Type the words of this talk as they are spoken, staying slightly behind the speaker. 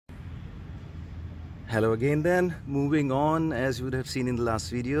Hello again then. Moving on, as you would have seen in the last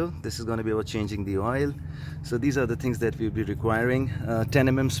video, this is going to be about changing the oil. So these are the things that we'll be requiring. 10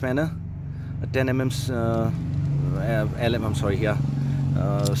 mm spanner, a 10 mm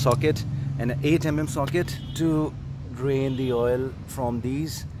socket, and an 8 mm socket to drain the oil from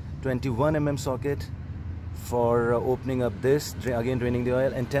these, 21 mm socket for opening up this, again draining the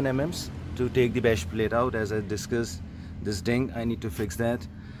oil, and 10 mm to take the bash plate out. As I discussed, this ding, I need to fix that.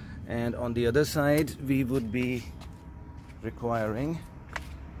 And on the other side we would be requiring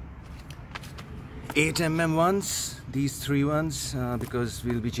 8 mm ones, these three ones, because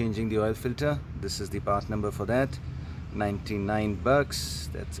we'll be changing the oil filter. This is the part number for that, 99 bucks.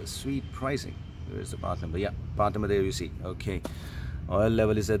 That's a sweet pricing. Where is the part number? Yeah, part number there you see. Okay, oil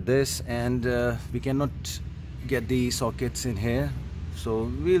level is at this, and we cannot get the sockets in here,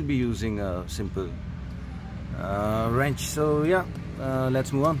 so we'll be using a simple wrench. So yeah,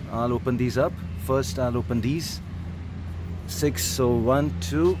 let's move on. I'll open these up. First I'll open these 6, so 1,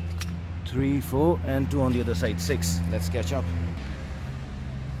 2, 3, 4, and 2 on the other side, 6. Let's catch up.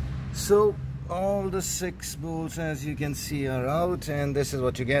 So all the 6 bolts, as you can see, are out, and this is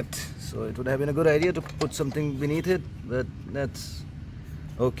what you get. So it would have been a good idea to put something beneath it, but that's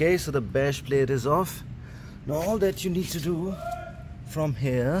okay. So the bash plate is off. Now all that you need to do from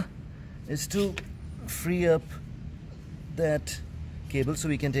here is to free up that cable so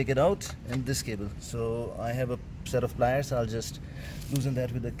we can take it out, and this cable. So I have a set of pliers. I'll just loosen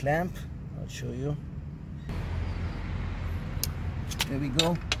that with a clamp. I'll show you. There we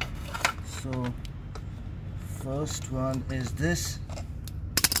go. So first one is this.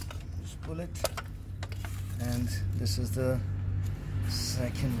 Just pull it, and this is the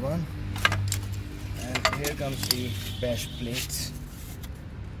second one, and here comes the bash plate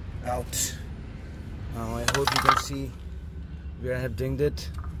out. Now I hope you can see where I have dinged it.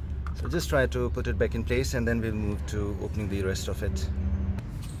 So just try to put it back in place, and then we'll move to opening the rest of it.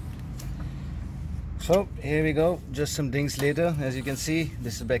 So here we go, just some dings later. As you can see,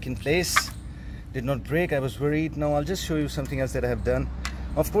 this is back in place. Did not break, I was worried. Now I'll just show you something else that I have done.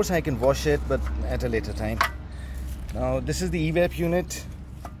 Of course I can wash it, but at a later time. Now this is the evap unit.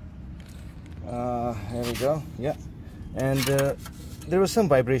 Here we go, yeah. And there was some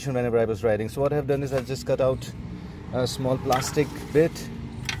vibration whenever I was riding. So what I've done is I've just cut out a small plastic bit,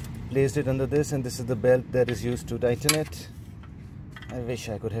 placed it under this, and this is the belt that is used to tighten it. I wish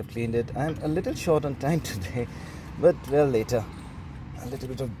I could have cleaned it. I'm a little short on time today, but well, later. A little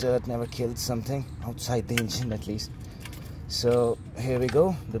bit of dirt never killed something, outside the engine at least. So here we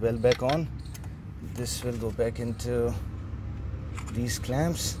go, the belt back on. This will go back into these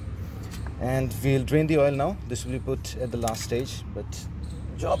clamps, and we'll drain the oil now. This will be put at the last stage, but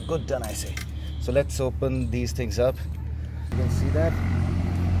job good done, I say. So let's open these things up. You can see that,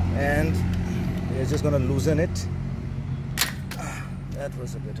 and we're just gonna loosen it. That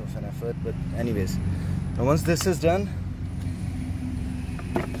was a bit of an effort, but anyways, now once this is done,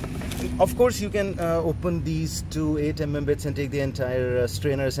 of course you can open these two 8 mm bits and take the entire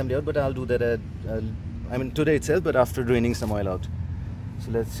strainer assembly out, but I'll do that I mean today itself, but after draining some oil out.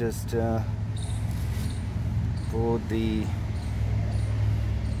 So let's just pour the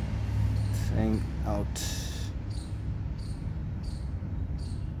thing out,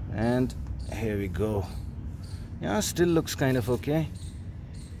 and here we go. Yeah, still looks kind of okay.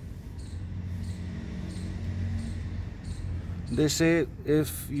 They say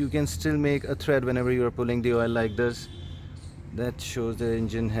if you can still make a thread whenever you are pulling the oil like this, that shows the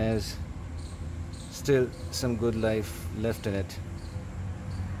engine has still some good life left in it.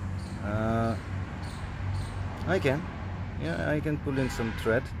 I can pull in some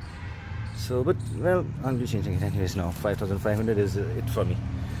thread. So, but well, I'll be changing it anyways now. 5,500 is it for me.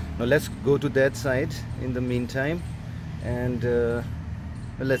 Now let's go to that side in the meantime, and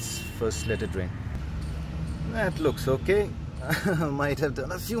let's first let it drain. That looks okay. Might have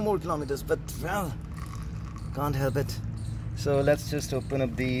done a few more kilometers, but well, can't help it. So let's just open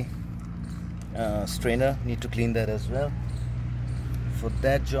up the strainer. Need to clean that as well. For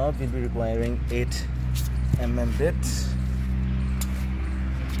that job we'll be requiring 8 mm bits.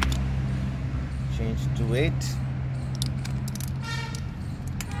 Change to 8,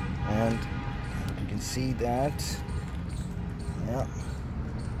 and you can see that, yeah.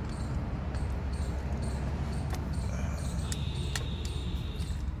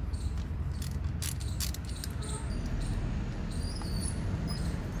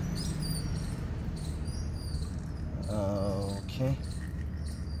 Okay.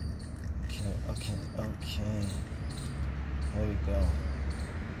 There we go.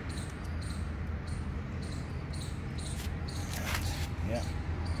 Yeah.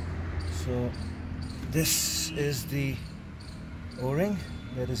 So This is the O-ring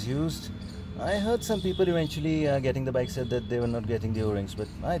that is used. I heard some people eventually getting the bike said that they were not getting the O-rings, but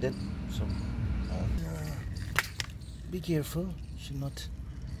I did. So be careful, should not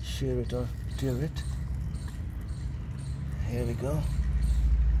shear it or tear it. Here we go.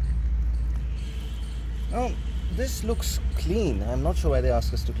 Now this looks clean. I'm not sure why they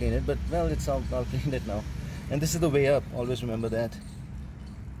asked us to clean it, but well, it's all cleaned it now. And this is the way up, always remember that.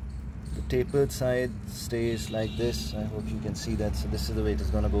 The tapered side stays like this. I hope you can see that. So this is the way it is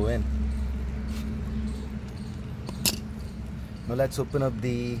gonna go in. Now let's open up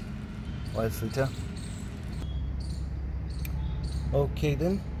the oil filter. Okay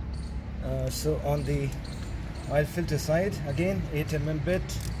then, so on the oil filter side, again 8 mm bit,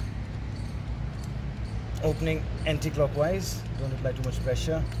 opening anti-clockwise, don't apply too much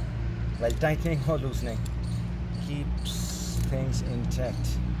pressure while tightening or loosening, keeps things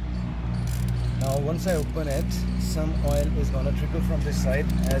intact. Now once I open it, some oil is gonna trickle from this side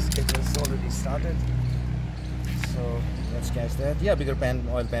as it has already started. So let's catch that. Yeah, bigger pan,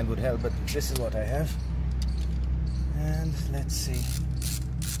 oil pan would help, but this is what I have. And let's see.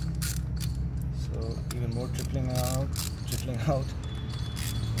 So even more trickling out.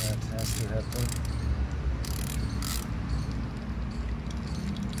 That has to happen.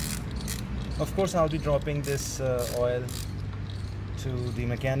 Of course, I'll be dropping this oil to the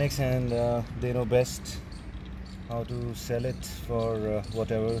mechanics, and they know best how to sell it for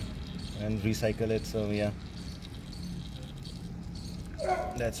whatever and recycle it. So yeah,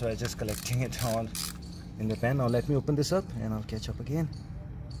 that's why just collecting it all in the pan. Now let me open this up and I'll catch up again.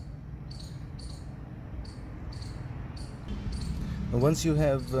 Now once you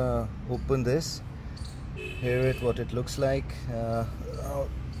have opened this, here what it looks like.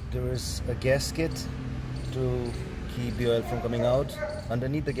 There is a gasket to keep the oil from coming out.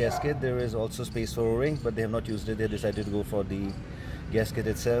 Underneath the gasket there is also space for O-ring, but they have not used it. They decided to go for the gasket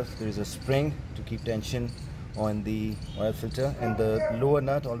itself. There is a spring to keep tension on the oil filter, and the lower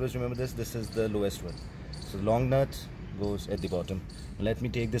nut, always remember this is the lowest one. So the long nut goes at the bottom. Let me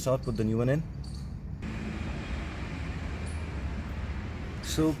take this out, put the new one in.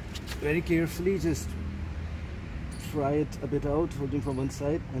 So very carefully just pry it a bit out, holding from one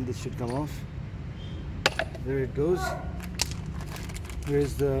side, and this should come off. There it goes. Here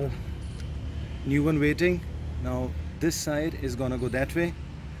is the new one waiting. Now this side is gonna go that way,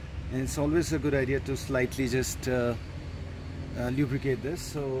 and it's always a good idea to slightly just lubricate this.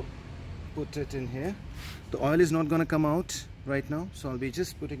 So put it in here. The oil is not gonna come out right now, so I'll be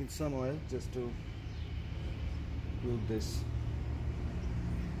just putting in some oil just to glue this.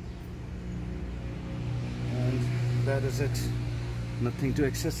 And that is it. Nothing too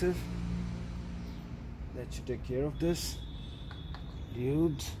excessive. That should take care of this.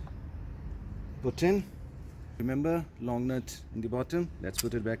 Lubed. Put in. Remember, long nut in the bottom. Let's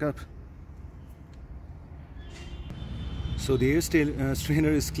put it back up. So the air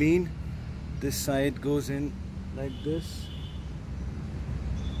strainer is clean. This side goes in like this.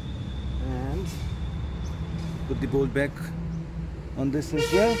 And put the bolt back on this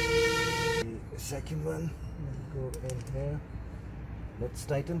as well. The second one will go in here. Let's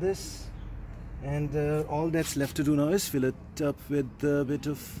tighten this. And all that's left to do now is fill it up with a bit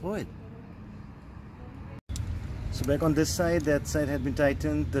of oil. So back on this side, that side had been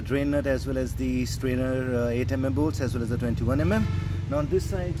tightened, the drain nut as well as the strainer 8 mm bolts as well as the 21 mm. Now on this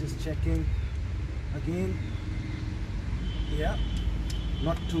side, just checking again. Yeah,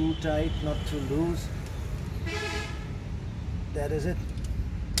 not too tight, not too loose. That is it.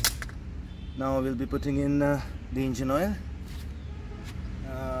 Now we'll be putting in the engine oil.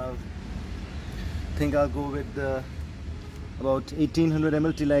 I think I'll go with about 1800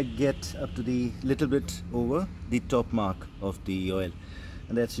 ml till I get up to the little bit over the top mark of the oil,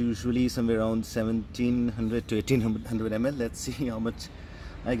 and that's usually somewhere around 1700 to 1800 ml. Let's see how much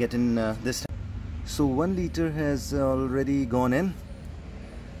I get in this time. So 1 liter has already gone in,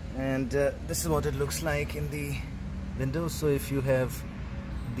 and this is what it looks like in the window. So if you have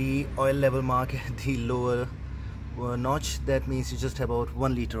the oil level mark at the lower notch, that means you just have about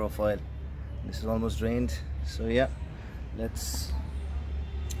 1 liter of oil. This is almost drained. So yeah, let's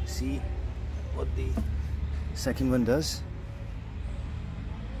see what the second one does.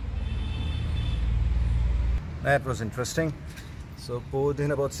 That was interesting. So poured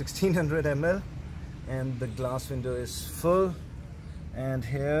in about 1600 ml, and the glass window is full. And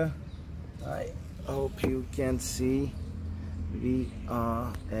here, I hope you can see, we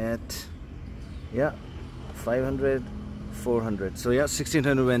are at 500, 400. So yeah,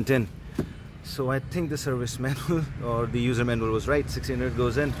 1600 went in. So I think the service manual or the user manual was right. 1600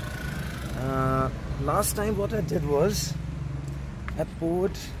 goes in. last time what I did was I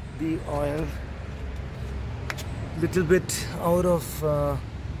poured the oil little bit out of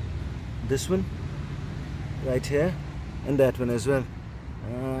this one right here and that one as well.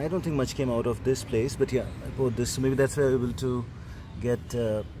 I don't think much came out of this place, but yeah, I poured this, so maybe that's why I was able to get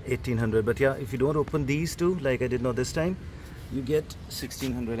 1800. But yeah, if you don't open these two like I did not this time, you get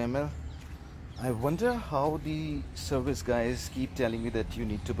 1600 ml. I wonder how the service guys keep telling me that you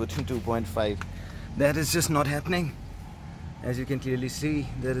need to put in 2.5. That is just not happening. As you can clearly see,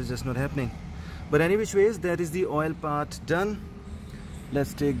 that is just not happening. But any which ways, that is the oil part done.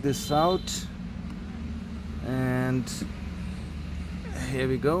 Let's take this out, and here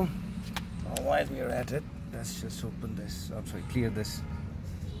we go. Now, while we are at it, let's just open this. I'm sorry, clear this.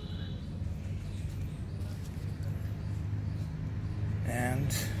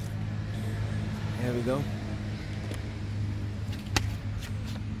 And here we go.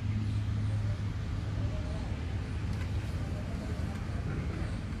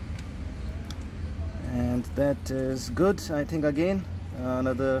 And that is good. I think again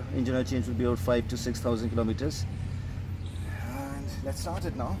another engine oil change will be about 5,000 to 6,000 kilometers. And let's start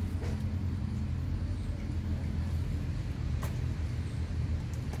it now.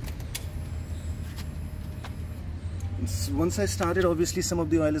 Once I started, obviously some of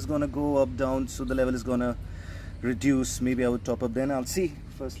the oil is gonna go up, down, so the level is gonna reduce. Maybe I would top up, then I'll see.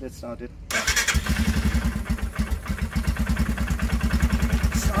 First, let's start it.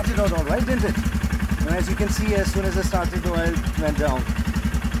 Started out all right, didn't it? And as you can see, as soon as I started, the oil went down.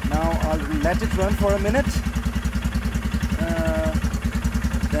 Now I'll let it run for a minute.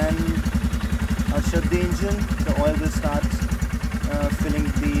 Then I'll shut the engine. The oil will start filling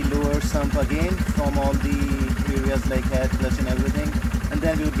the lower sump again from all the areas like head, clutch and everything, and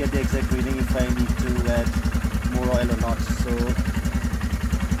then we'll get the exact reading if I need to add more oil or not. So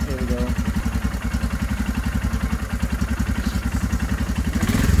here we go.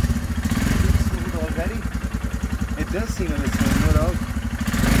 It's smooth already. It does seem a bit smooth out.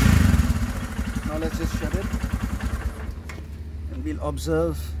 Now let's just shut it, and we'll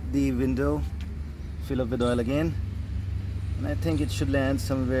observe the window fill up with oil again. And I think it should land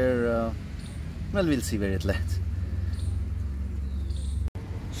somewhere, well, we'll see where it lands.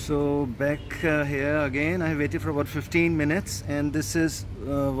 So back here again, I waited for about 15 minutes, and this is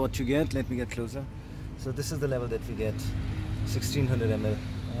what you get. Let me get closer. So this is the level that we get, 1600 ml.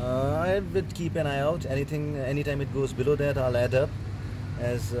 I would keep an eye out. Anytime it goes below that, I'll add up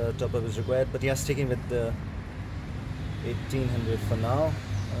as top up is required. But yeah, sticking with the 1800 for now.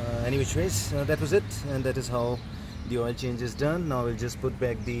 Any which ways, that was it, and that is how the oil change is done. Now we'll just put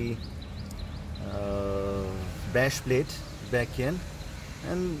back the dash plate back in,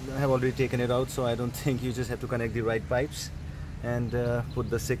 and I have already taken it out, so I don't think you just have to connect the right pipes and put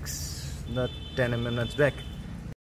the 10 mm nuts back.